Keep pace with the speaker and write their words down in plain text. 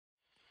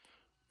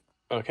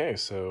Okay,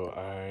 so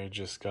I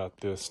just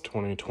got this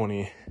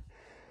 2020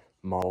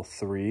 Model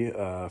 3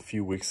 a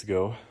few weeks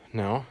ago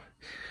now,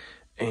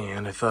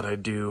 and I thought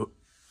I'd do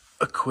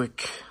a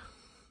quick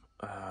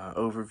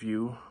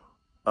overview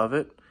of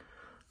it.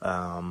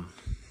 And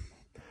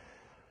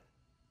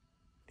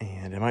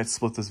I might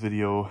split this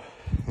video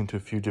into a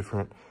few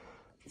different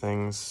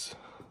things,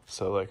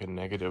 so like a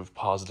negative,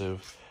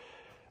 positive,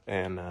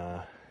 and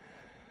that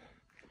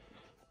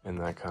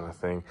kind of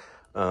thing.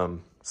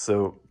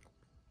 So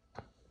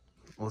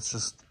let's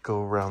just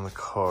go around the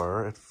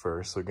car at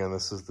first. So again,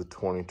 this is the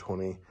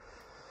 2020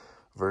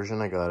 version.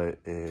 I got it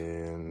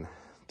in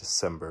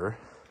December,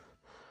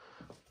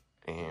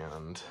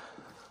 and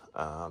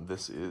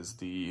this is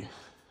the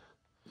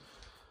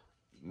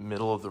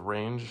middle of the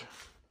range,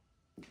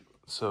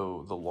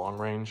 so the long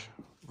range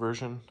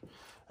version,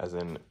 as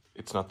in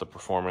it's not the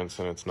performance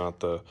and it's not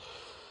the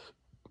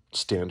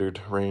standard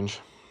range.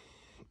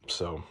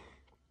 So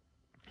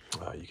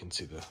you can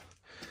see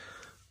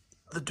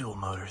the dual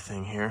motor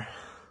thing here,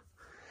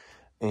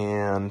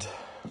 and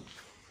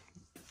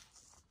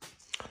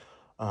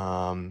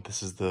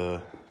this is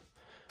the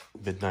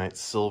Midnight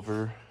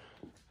Silver,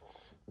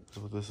 is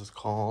what this is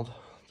called,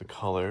 the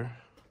color.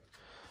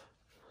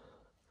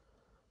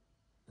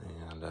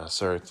 And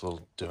sorry it's a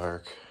little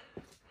dark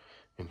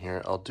in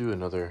here. I'll do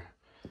another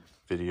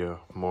video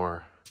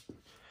more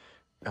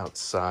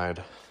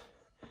outside,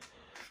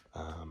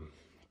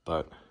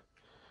 but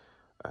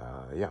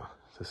yeah,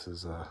 this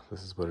is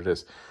what it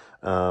is.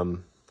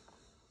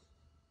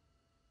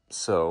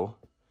 So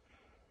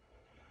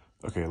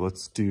okay,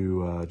 let's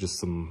do just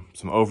some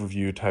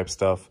overview type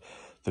stuff.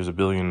 There's a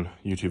billion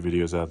YouTube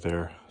videos out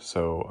there,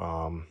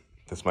 so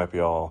this might be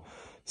all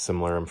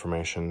similar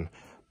information,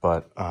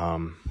 but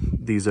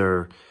these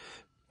are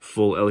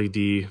full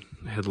LED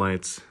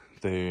headlights.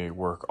 They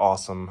work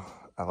awesome.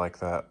 I like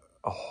that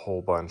a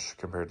whole bunch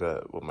compared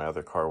to what my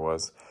other car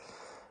was.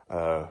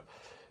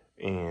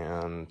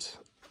 And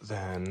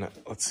then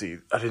let's see,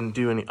 I didn't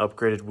do any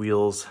upgraded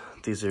wheels.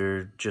 These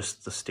are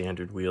just the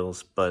standard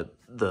wheels, but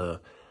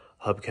the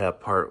hubcap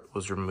part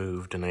was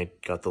removed, and I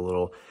got the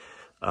little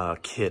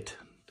kit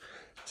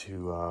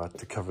to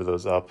cover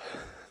those up.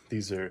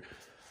 These are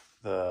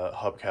the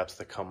hubcaps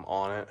that come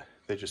on it.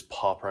 They just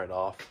pop right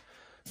off.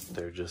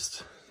 They're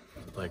just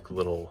like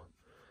little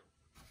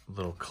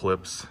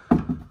clips,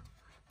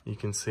 you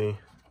can see.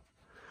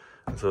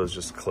 And so it's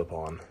just clip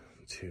on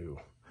to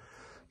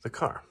the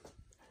car.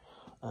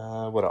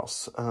 What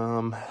else?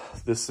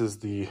 This is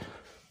the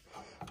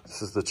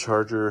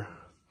charger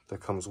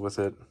that comes with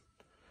it.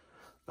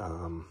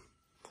 And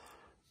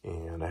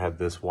I had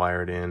this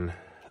wired in.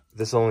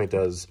 This only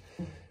does,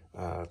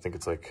 I think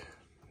it's like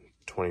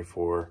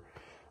 24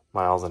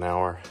 miles an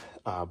hour,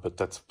 but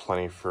that's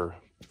plenty for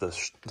the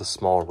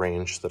small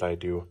range that I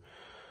do,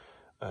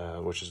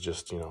 which is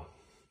just,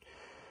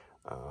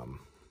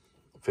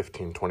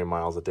 15, 20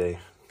 miles a day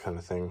kind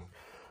of thing.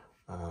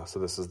 So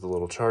this is the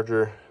little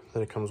charger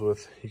that it comes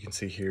with. You can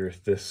see here,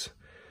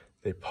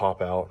 they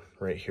pop out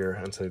right here,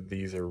 and so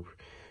these are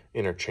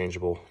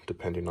interchangeable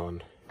depending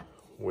on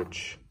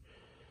which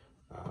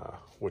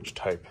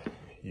type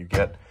you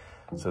get.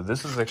 So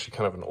this is actually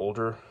kind of an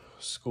older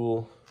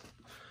school.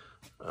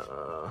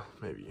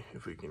 Maybe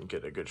if we can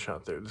get a good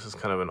shot there. This is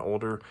kind of an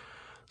older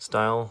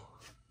style,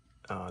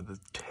 the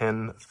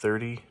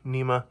 1030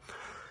 NEMA.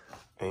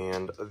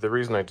 And the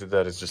reason I did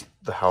that is just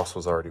the house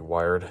was already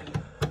wired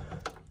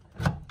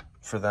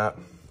for that.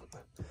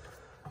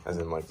 As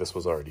in, like, this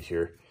was already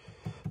here,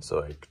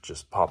 so I could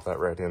just pop that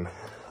right in.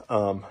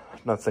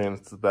 Not saying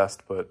it's the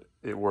best, but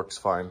it works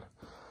fine,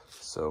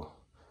 so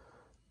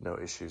no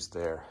issues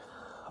there.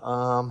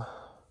 Okay,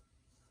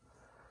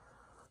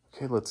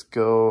 let's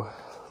go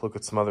look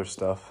at some other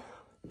stuff.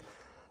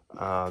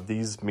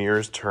 These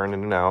mirrors turn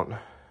in and out.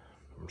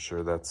 I'm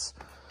sure that's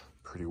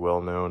pretty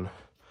well known.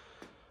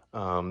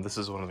 This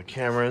is one of the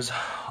cameras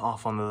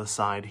off on the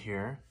side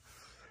here,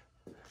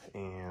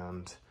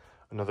 and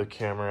another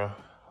camera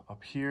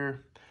up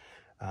here.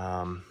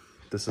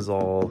 This is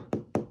all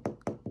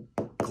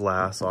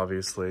glass,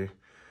 obviously.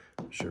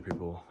 I'm sure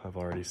people have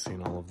already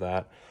seen all of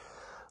that.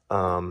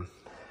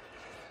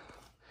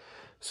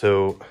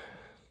 So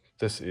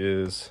this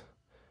is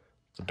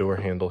the door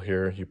handle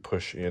here. You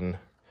push in,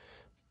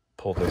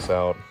 pull this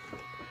out,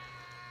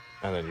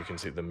 and then you can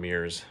see the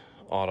mirrors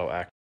auto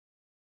act,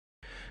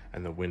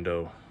 and the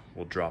window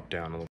will drop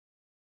down a little.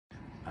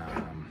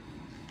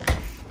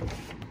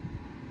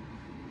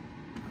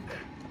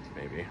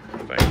 Maybe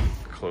if I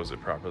close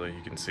it properly,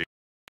 you can see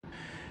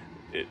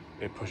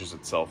it pushes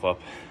itself up.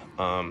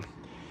 You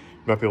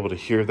might be able to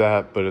hear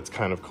that, but it's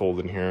kind of cold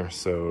in here,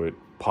 so it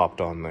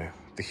popped on the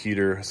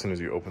heater. As soon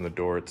as you open the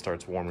door, it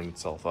starts warming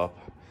itself up.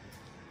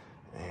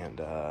 And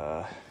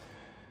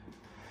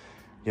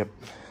yep.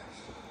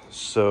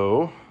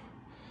 So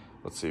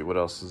let's see what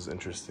else is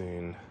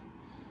interesting.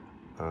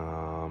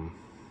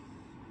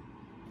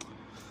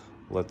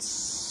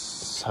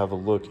 Let's have a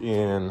look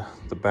in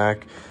the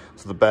back.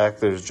 So the back,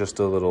 there's just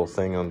a little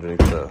thing underneath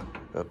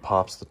that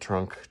pops the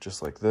trunk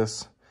just like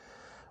this.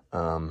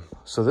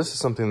 So this is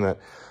something that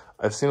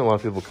I've seen a lot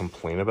of people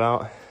complain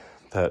about,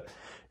 that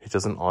it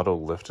doesn't auto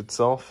lift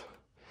itself.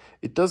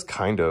 It does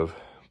kind of,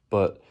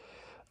 but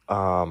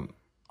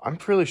I'm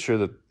fairly sure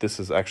that this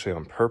is actually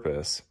on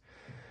purpose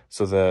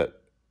so that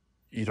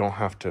you don't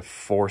have to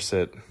force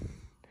it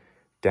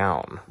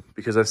down.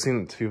 Because I've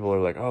seen people are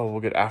like, oh,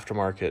 we'll get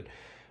aftermarket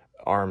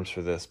arms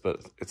for this,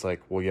 but it's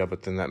like, well, yeah,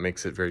 but then that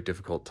makes it very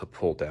difficult to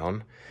pull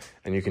down.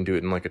 And you can do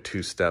it in like a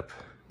two-step.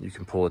 You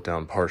can pull it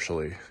down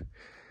partially,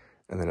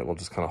 and then it will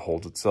just kind of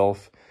hold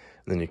itself.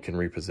 And then you can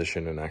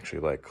reposition and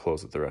actually like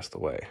close it the rest of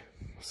the way.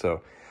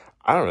 So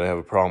I don't really have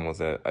a problem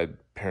with it.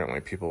 Apparently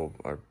people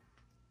are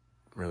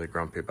really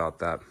grumpy about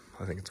that.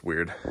 I think it's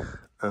weird.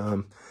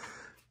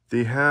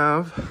 They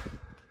have, I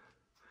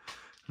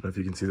don't know if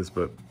you can see this,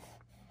 but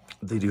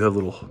they do have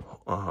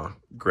little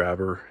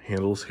grabber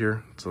handles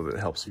here, so that it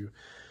helps you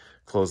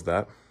close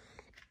that.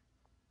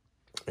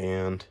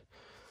 And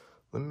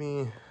let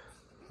me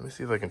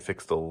see if I can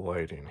fix the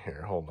lighting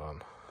here. Hold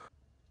on.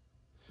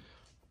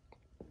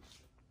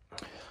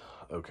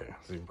 Okay,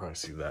 so you can probably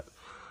see that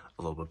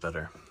a little bit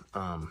better.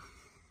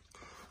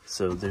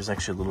 So there's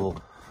actually a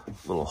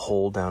little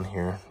hole down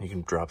here you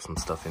can drop some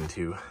stuff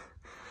into.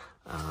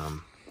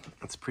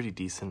 It's pretty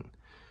decent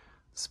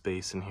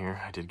space in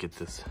here. I did get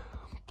this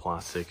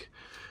plastic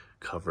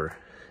cover,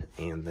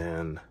 and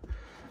then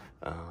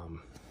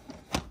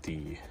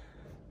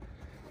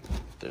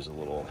there's a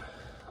little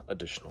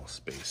additional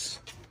space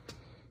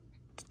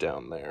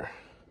down there.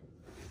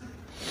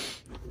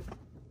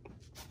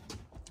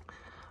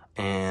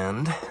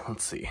 And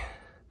let's see.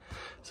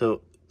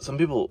 So some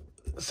people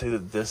say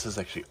that this is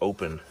actually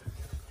open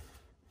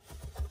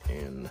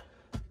in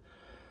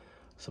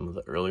some of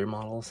the earlier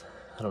models.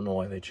 I don't know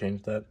why they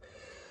changed that,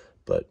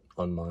 but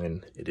on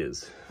mine it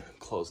is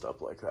closed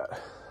up like that.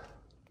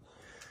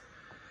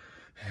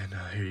 And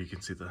here you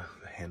can see the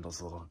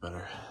handles a little bit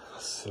better.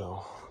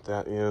 So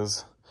that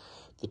is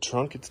the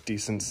trunk. It's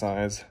decent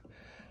size.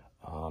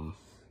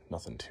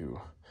 Nothing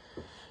too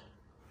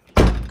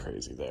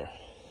crazy there.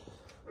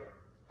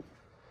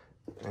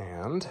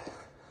 And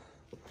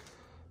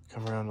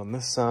come around on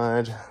this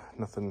side,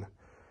 nothing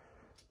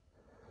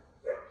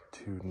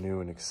too new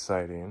and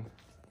exciting.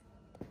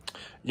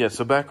 Yeah,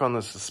 so back on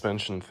the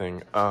suspension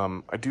thing,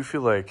 I do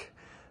feel like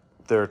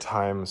there are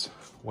times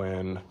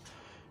when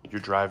you're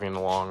driving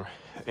along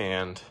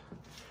and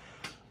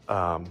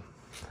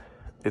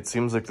it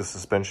seems like the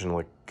suspension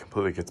like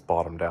completely gets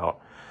bottomed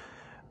out.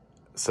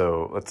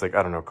 So it's like,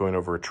 I don't know, going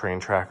over a train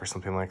track or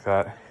something like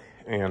that.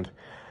 And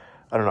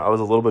I don't know, I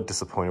was a little bit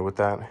disappointed with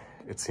that.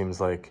 It seems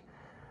like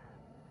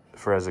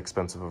for as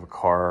expensive of a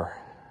car,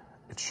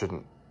 it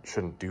shouldn't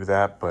do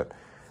that, but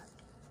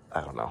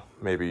I don't know,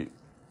 maybe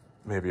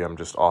I'm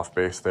just off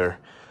base there.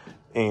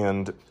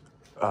 And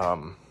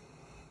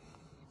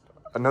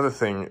another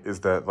thing is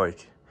that,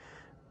 like,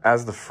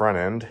 as the front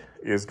end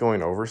is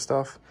going over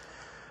stuff,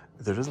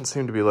 there doesn't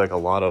seem to be like a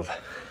lot of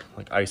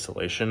like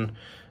isolation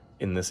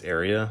in this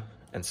area,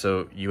 and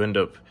so you end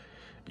up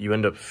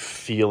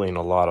feeling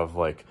a lot of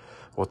like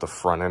what the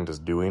front end is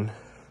doing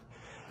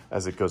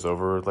as it goes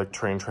over like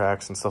train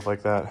tracks and stuff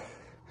like that.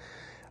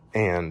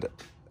 And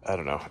I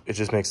don't know, it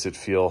just makes it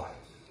feel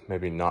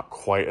maybe not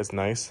quite as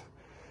nice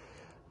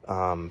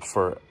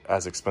for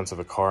as expensive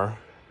a car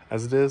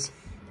as it is.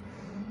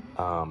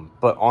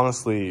 But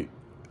honestly,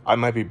 I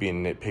might be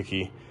being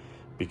nitpicky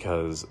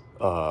because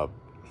I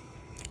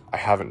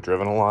haven't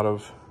driven a lot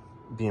of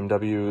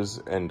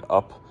BMWs, and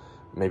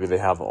maybe they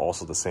have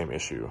also the same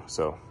issue.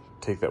 So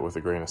take that with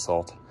a grain of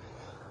salt.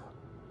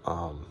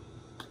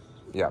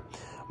 Yeah,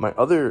 my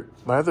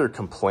other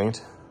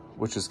complaint,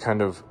 which is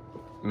kind of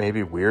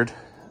maybe weird,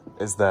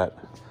 is that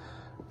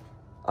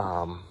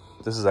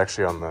this is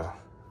actually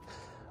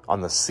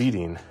on the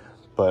seating,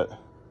 but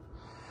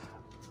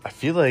I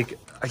feel like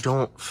I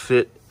don't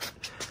fit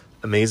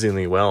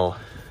amazingly well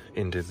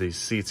into these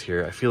seats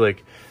here. I feel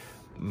like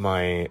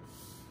my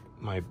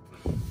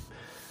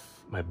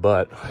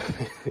butt,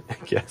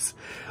 I guess,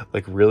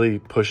 like really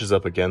pushes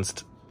up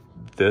against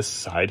this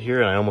side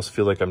here, and I almost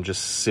feel like I'm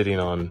just sitting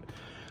on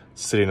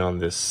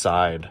this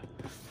side,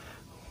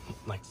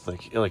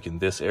 like in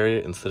this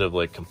area, instead of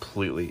like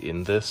completely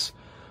in this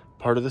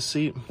part of the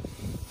seat.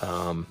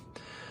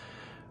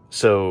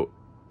 So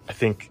I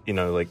think, you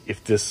know, like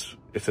if this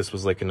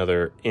was like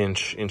another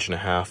inch and a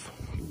half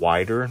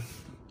wider,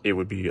 it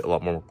would be a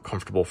lot more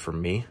comfortable for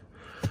me.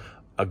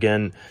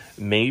 Again,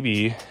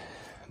 maybe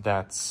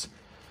that's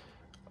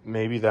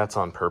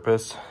on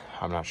purpose.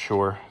 I'm not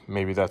sure.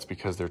 Maybe that's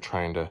because they're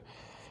trying to,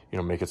 you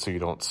know, make it so you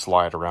don't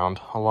slide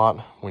around a lot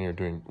when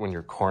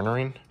you're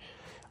cornering.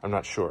 I'm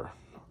not sure.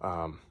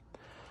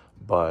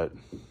 But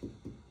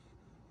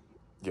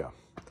yeah,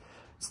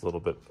 it's a little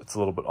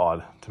bit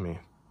odd to me.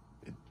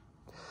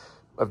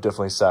 I've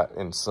definitely sat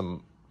in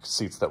some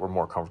seats that were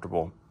more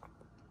comfortable.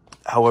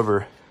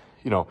 However,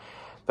 you know,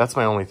 that's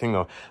my only thing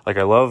though. Like,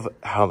 I love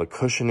how the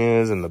cushion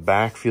is, and the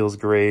back feels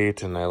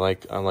great, and I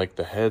like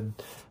the head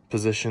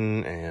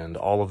position and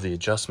all of the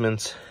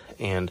adjustments,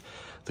 and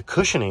the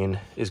cushioning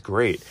is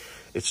great.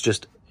 It's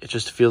just, it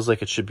just feels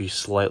like it should be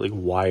slightly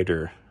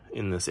wider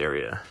in this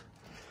area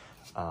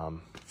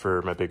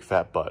for my big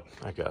fat butt,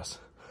 I guess.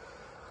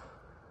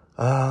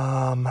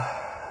 And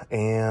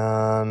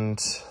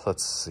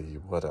let's see,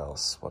 what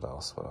else?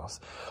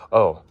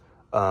 Oh,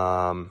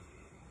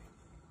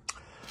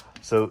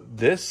 so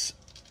this,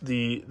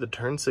 the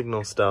turn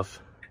signal stuff,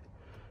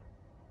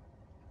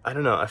 I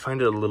don't know, I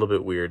find it a little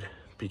bit weird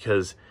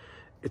because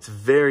it's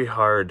very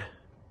hard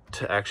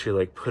to actually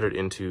like put it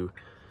into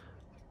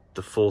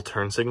the full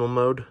turn signal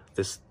mode.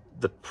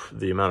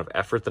 The amount of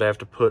effort that I have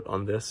to put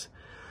on this.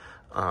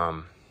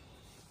 I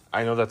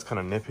know that's kind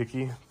of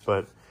nitpicky,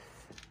 but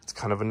it's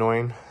kind of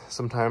annoying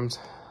sometimes,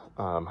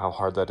 how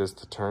hard that is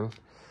to turn.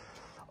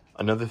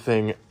 Another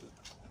thing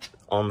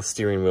on the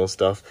steering wheel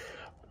stuff,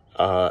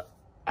 I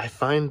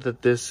find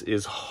that this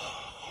is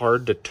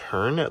hard to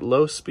turn at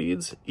low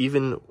speeds,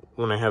 even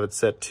when I have it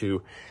set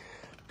to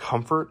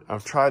comfort.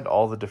 I've tried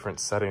all the different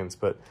settings,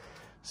 but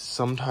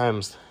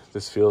sometimes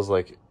this feels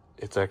like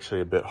it's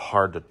actually a bit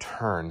hard to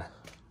turn.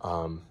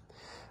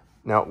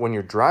 Now, when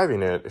you're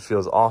driving it, it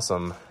feels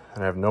awesome,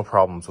 and I have no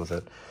problems with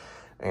it.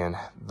 And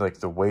like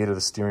the weight of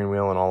the steering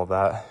wheel and all of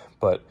that.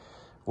 But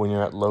when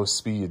you're at low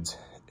speeds,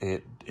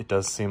 it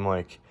does seem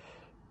like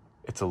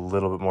it's a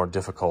little bit more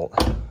difficult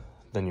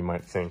than you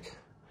might think.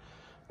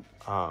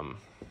 And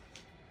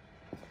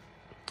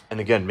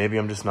again, maybe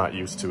I'm just not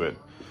used to it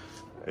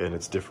and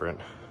it's different.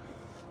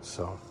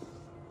 So,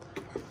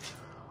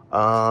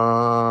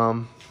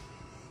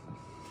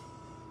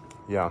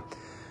 yeah.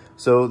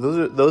 So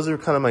those are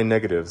kind of my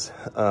negatives.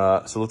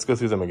 So let's go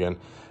through them again.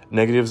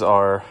 Negatives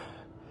are,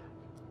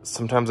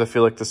 sometimes I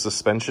feel like the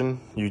suspension,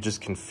 you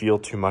just can feel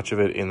too much of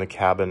it in the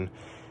cabin.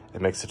 It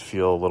makes it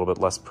feel a little bit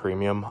less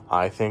premium,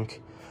 I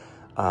think.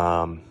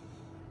 I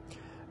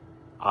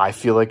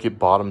feel like it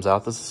bottoms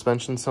out the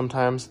suspension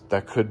sometimes.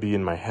 That could be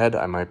in my head.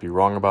 I might be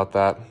wrong about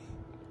that.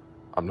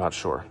 I'm not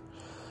sure.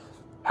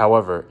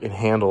 However, it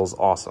handles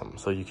awesome.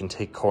 So you can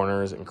take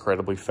corners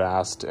incredibly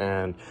fast,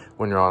 and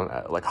when you're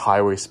on like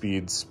highway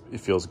speeds,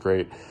 it feels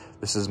great.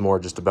 This is more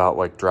just about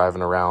like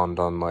driving around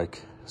on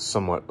like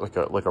somewhat like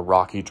a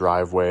rocky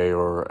driveway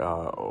or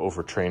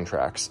over train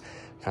tracks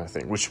kind of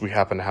thing, which we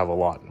happen to have a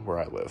lot where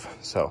I live.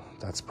 So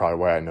that's probably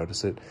why I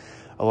notice it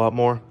a lot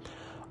more.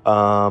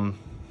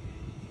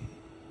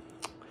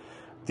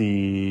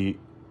 The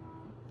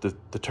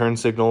turn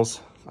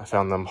signals, I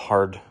found them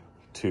hard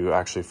to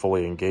actually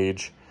fully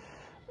engage.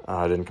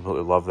 I didn't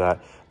completely love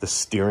that. The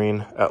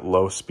steering at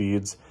low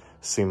speeds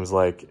seems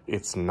like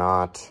it's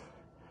not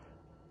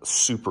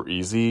super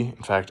easy.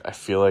 In fact, I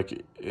feel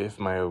like if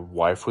my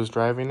wife was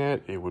driving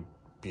it, it would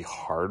be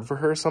hard for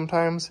her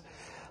sometimes.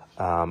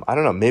 I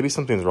don't know, maybe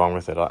something's wrong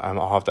with it.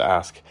 I'll have to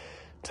ask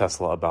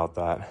Tesla about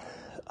that.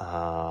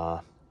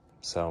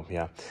 So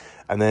yeah.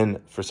 And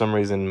then for some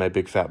reason, my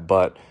big fat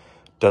butt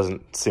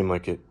doesn't seem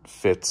like it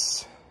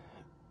fits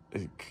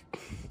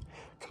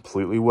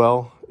completely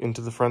well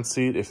into the front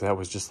seat, if that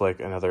was just like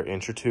another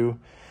inch or two.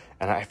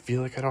 And I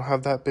feel like I don't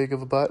have that big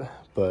of a butt,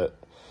 but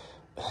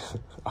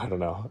I don't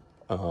know.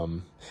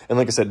 And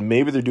like I said,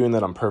 maybe they're doing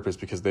that on purpose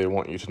because they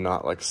want you to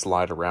not like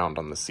slide around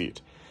on the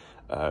seat.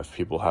 If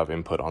people have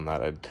input on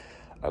that,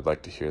 I'd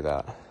like to hear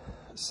that.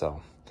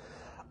 So,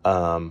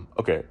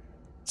 okay.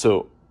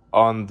 So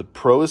on the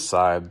pros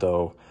side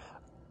though,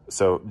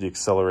 so the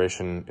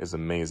acceleration is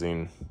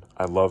amazing.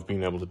 I love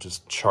being able to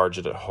just charge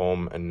it at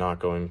home and not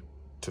going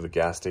to the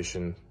gas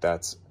station.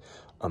 That's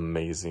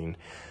amazing.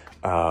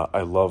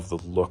 I love the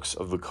looks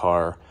of the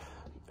car.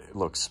 It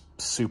looks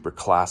super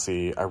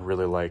classy. I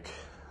really like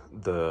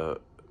the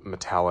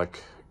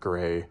metallic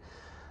gray,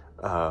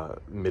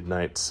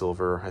 midnight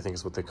silver, I think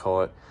is what they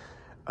call it.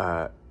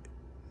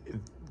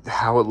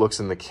 How it looks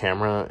in the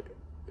camera,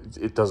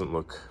 it doesn't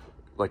look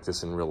like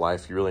this in real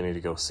life. You really need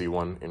to go see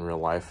one in real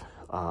life,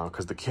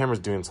 because the camera's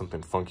doing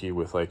something funky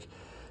with like,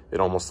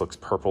 it almost looks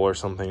purple or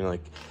something.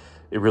 Like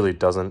it really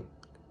doesn't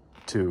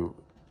to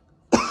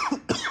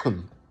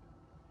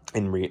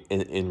in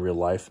real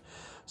life.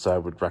 So I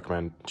would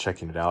recommend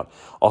checking it out.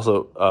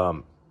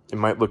 Also, it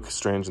might look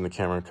strange in the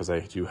camera because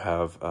I do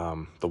have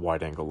the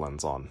wide angle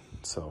lens on,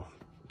 so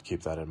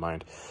keep that in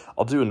mind.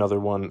 I'll do another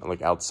one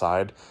like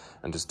outside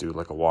and just do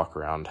like a walk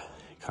around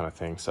kind of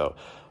thing, so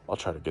I'll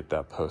try to get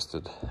that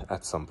posted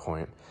at some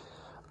point.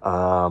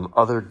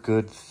 Other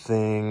good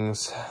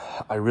things,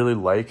 I really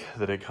like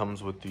that it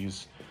comes with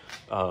these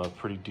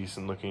pretty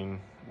decent looking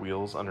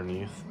wheels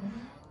underneath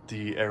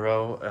the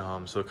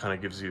Aero, so it kind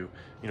of gives you,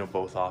 you know,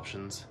 both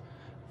options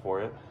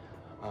for it.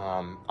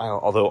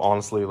 Although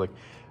honestly, like,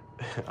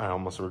 I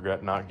almost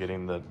regret not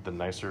getting the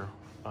nicer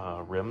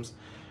rims,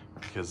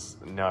 because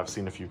now I've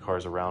seen a few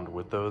cars around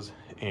with those,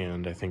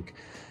 and I think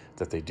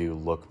that they do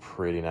look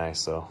pretty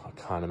nice, so I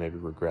kind of maybe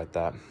regret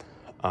that.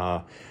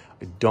 I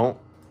don't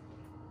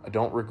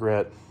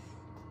regret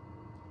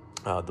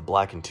the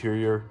black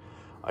interior.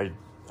 I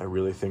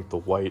really think the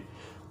white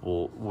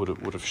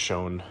would have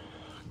shown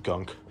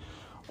gunk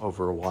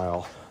over a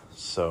while,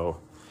 so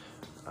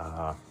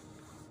I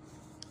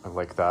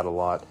like that a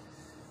lot.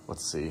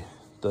 Let's see,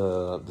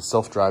 the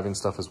self-driving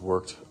stuff has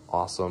worked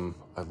awesome.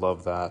 I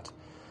love that.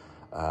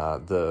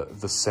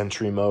 The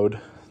Sentry mode,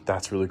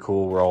 that's really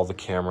cool, where all the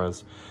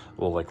cameras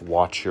will like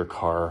watch your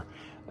car,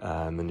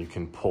 and then you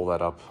can pull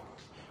that up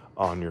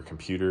on your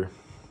computer.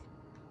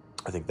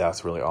 I think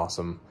that's really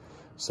awesome.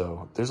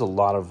 So there's a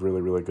lot of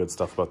really, really good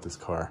stuff about this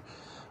car.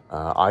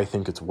 I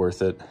think it's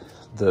worth it.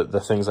 The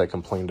things I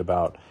complained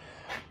about,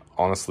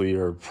 honestly,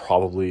 are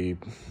probably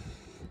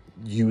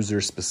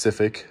user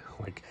specific.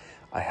 Like,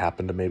 I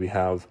happen to maybe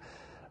have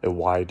a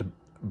wide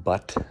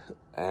butt,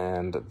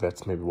 and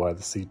that's maybe why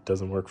the seat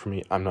doesn't work for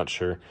me. I'm not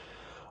sure.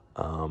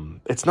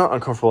 It's not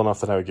uncomfortable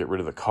enough that I would get rid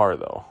of the car,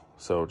 though.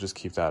 So just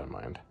keep that in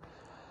mind.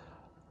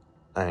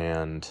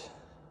 And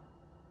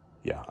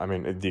yeah, I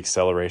mean, the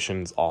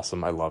acceleration is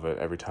awesome. I love it.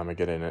 Every time I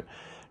get in it,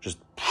 just,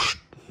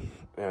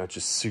 yeah, it's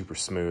just super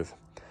smooth.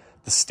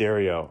 The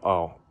stereo,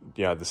 oh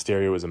yeah, the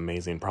stereo is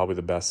amazing. Probably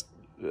the best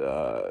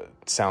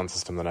sound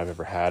system that I've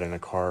ever had in a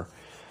car.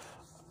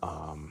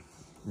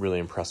 Really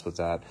impressed with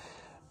that.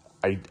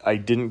 I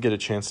didn't get a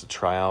chance to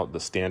try out the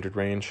standard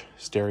range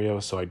stereo,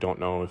 so I don't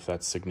know if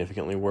that's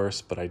significantly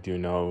worse, but I do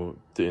know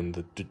in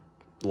the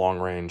long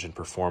range and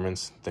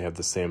performance, they have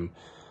the same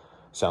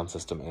sound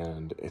system,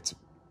 and it's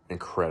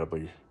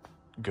incredibly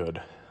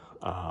good.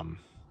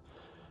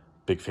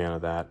 Big fan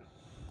of that.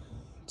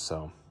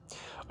 So,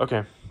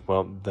 okay,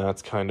 well,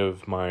 that's kind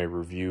of my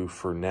review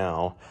for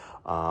now.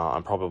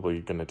 I'm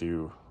probably going to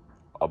do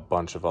a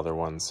bunch of other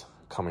ones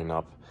coming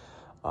up.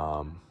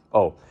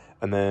 Oh,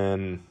 and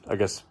then I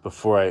guess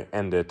before I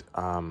end it,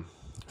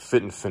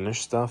 fit and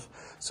finish stuff.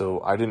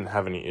 So I didn't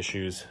have any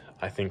issues.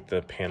 I think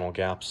the panel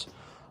gaps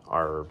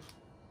are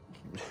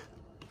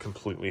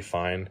completely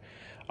fine.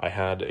 I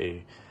had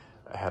a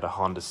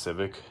Honda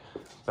Civic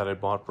that I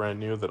bought brand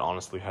new that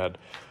honestly had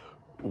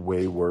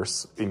way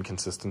worse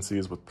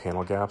inconsistencies with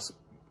panel gaps,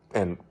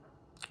 and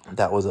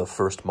that was a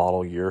first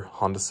model year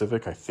Honda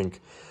Civic. I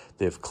think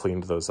they've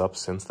cleaned those up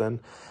since then.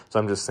 So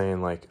I'm just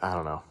saying, like, I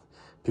don't know.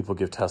 People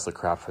give Tesla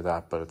crap for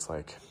that, but it's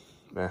like,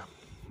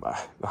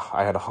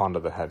 I had a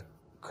Honda that had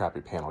crappy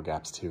panel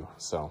gaps too.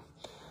 So,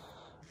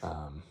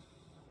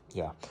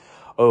 yeah.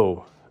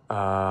 Oh,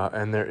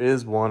 and there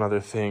is one other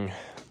thing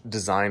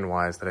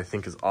design-wise that I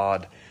think is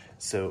odd.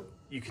 So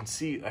you can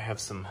see I have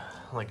some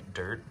like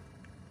dirt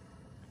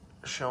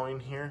showing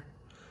here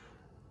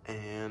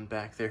and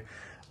back there.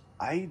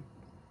 I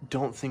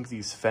don't think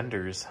these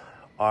fenders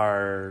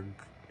are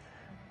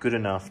good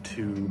enough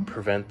to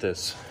prevent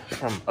this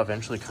from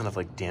eventually kind of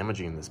like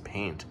damaging this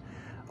paint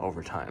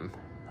over time.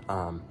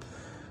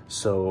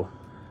 So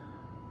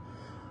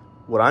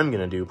what I'm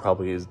gonna do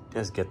probably is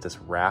get this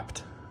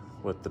wrapped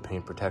with the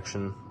paint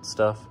protection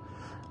stuff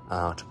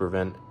to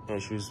prevent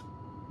issues,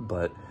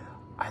 but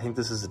I think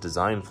this is a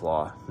design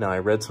flaw. Now, I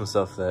read some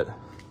stuff that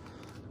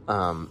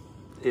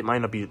it might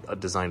not be a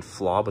design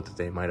flaw, but that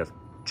they might have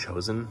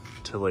chosen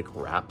to like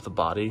wrap the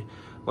body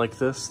like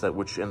this,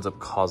 which ends up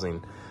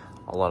causing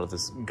a lot of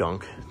this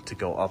gunk to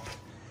go up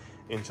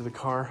into the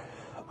car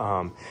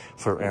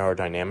for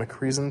aerodynamic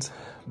reasons.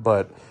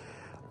 But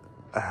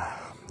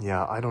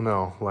yeah, I don't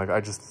know. Like,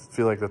 I just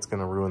feel like that's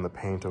gonna ruin the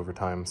paint over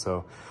time.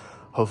 So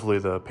hopefully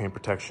the paint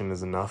protection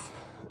is enough.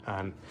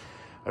 And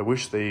I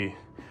wish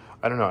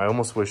I don't know, I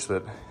almost wish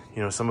that,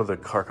 you know, some of the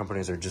car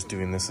companies are just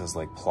doing this as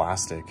like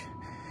plastic.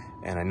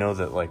 And I know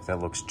that like that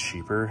looks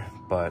cheaper,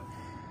 but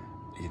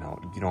you know,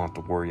 you don't have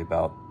to worry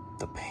about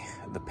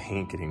the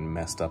paint getting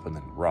messed up and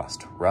then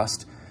rust.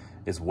 Rust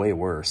is way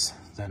worse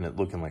than it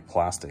looking like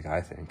plastic,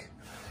 I think.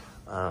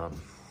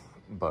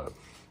 But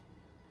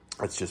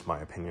it's just my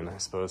opinion, I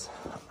suppose.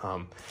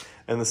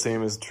 And the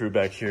same is true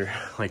back here.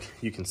 Like,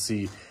 you can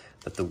see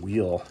that the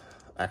wheel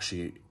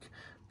actually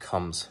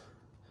comes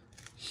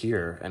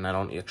here, and I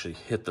don't actually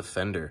hit the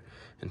fender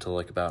until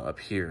like about up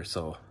here.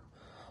 So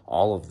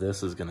all of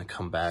this is gonna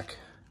come back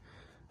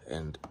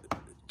and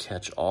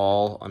catch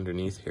all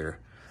underneath here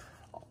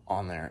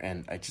on there,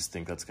 and I just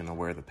think that's gonna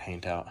wear the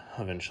paint out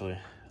eventually.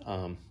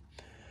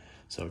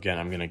 So again,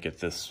 I'm gonna get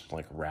this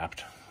like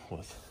wrapped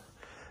with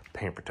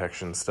paint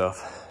protection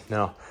stuff.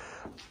 Now,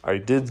 I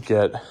did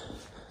get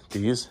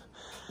these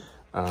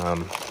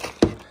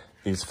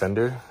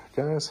fender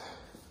guys,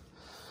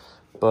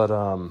 but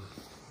I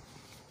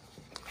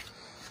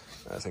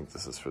think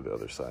this is for the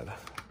other side,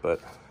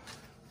 but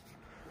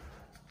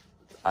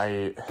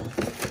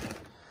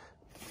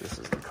this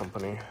is the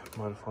company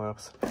Mud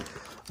Flaps.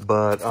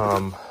 But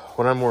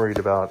what I'm worried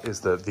about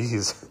is that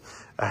these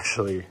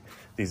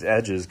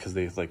edges, because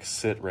they like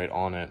sit right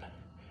on it,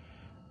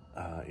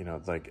 you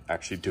know, like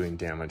actually doing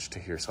damage to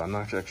here. So I'm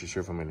not actually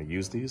sure if I'm going to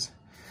use these.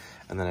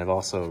 And then I've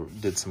also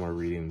did some more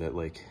reading that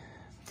like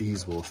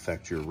these will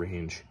affect your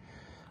range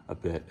a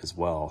bit as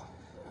well.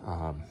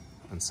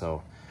 And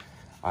so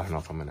I don't know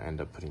if I'm going to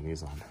end up putting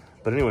these on.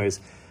 But anyways,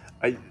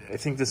 I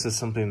think this is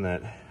something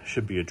that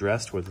should be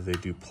addressed, whether they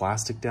do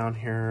plastic down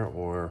here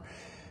or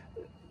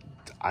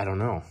I don't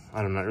know.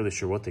 I'm not really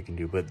sure what they can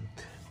do, but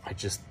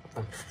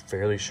I'm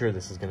fairly sure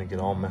this is going to get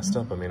all messed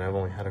up. I mean, I've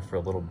only had it for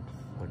a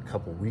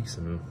couple weeks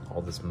and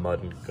all this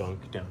mud and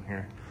gunk down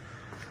here.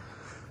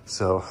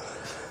 So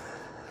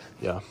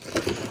yeah.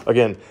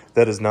 Again,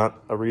 that is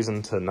not a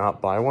reason to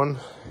not buy one.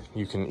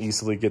 You can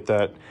easily get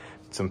that,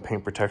 some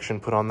paint protection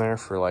put on there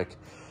for like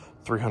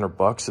 300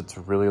 bucks. It's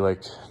really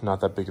like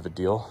not that big of a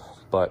deal,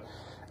 but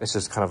it's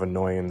just kind of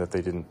annoying that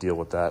they didn't deal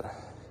with that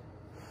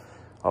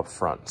up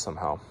front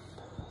somehow.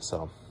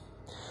 So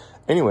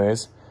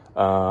anyways,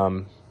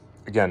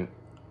 again,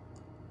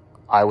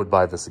 I would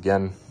buy this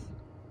again.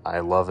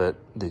 I love it.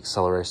 The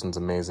acceleration's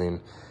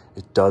amazing.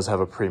 It does have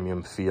a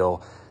premium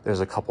feel. There's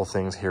a couple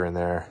things here and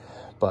there,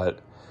 but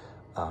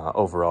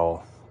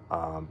overall,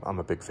 I'm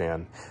a big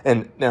fan.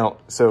 And now,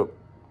 so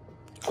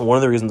one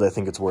of the reasons I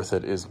think it's worth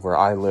it is where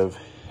I live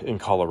in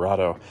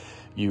Colorado,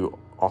 you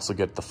also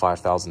get the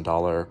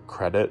 $5,000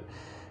 credit.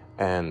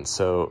 And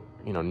so,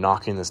 you know,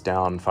 knocking this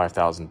down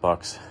 5,000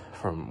 bucks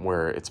from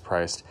where it's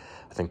priced,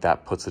 I think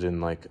that puts it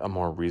in like a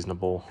more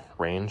reasonable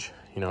range.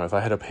 You know, if I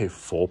had to pay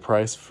full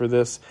price for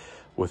this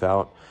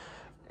without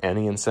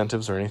any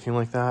incentives or anything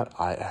like that,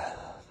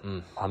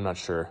 I'm not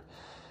sure.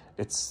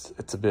 It's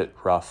a bit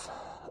rough.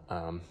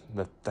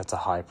 That's a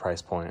high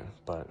price point,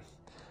 but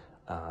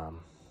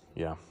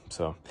yeah.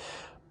 So,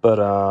 but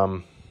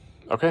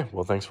okay.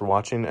 Well, thanks for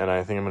watching, and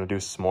I think I'm gonna do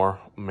some more,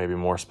 maybe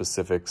more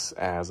specifics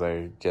as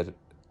I get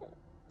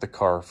the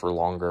car for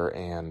longer,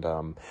 and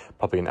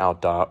probably an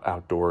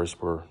outdoors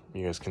where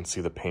you guys can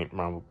see the paint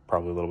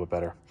probably a little bit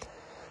better.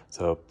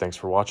 So thanks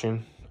for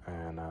watching,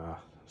 and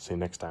see you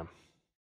next time.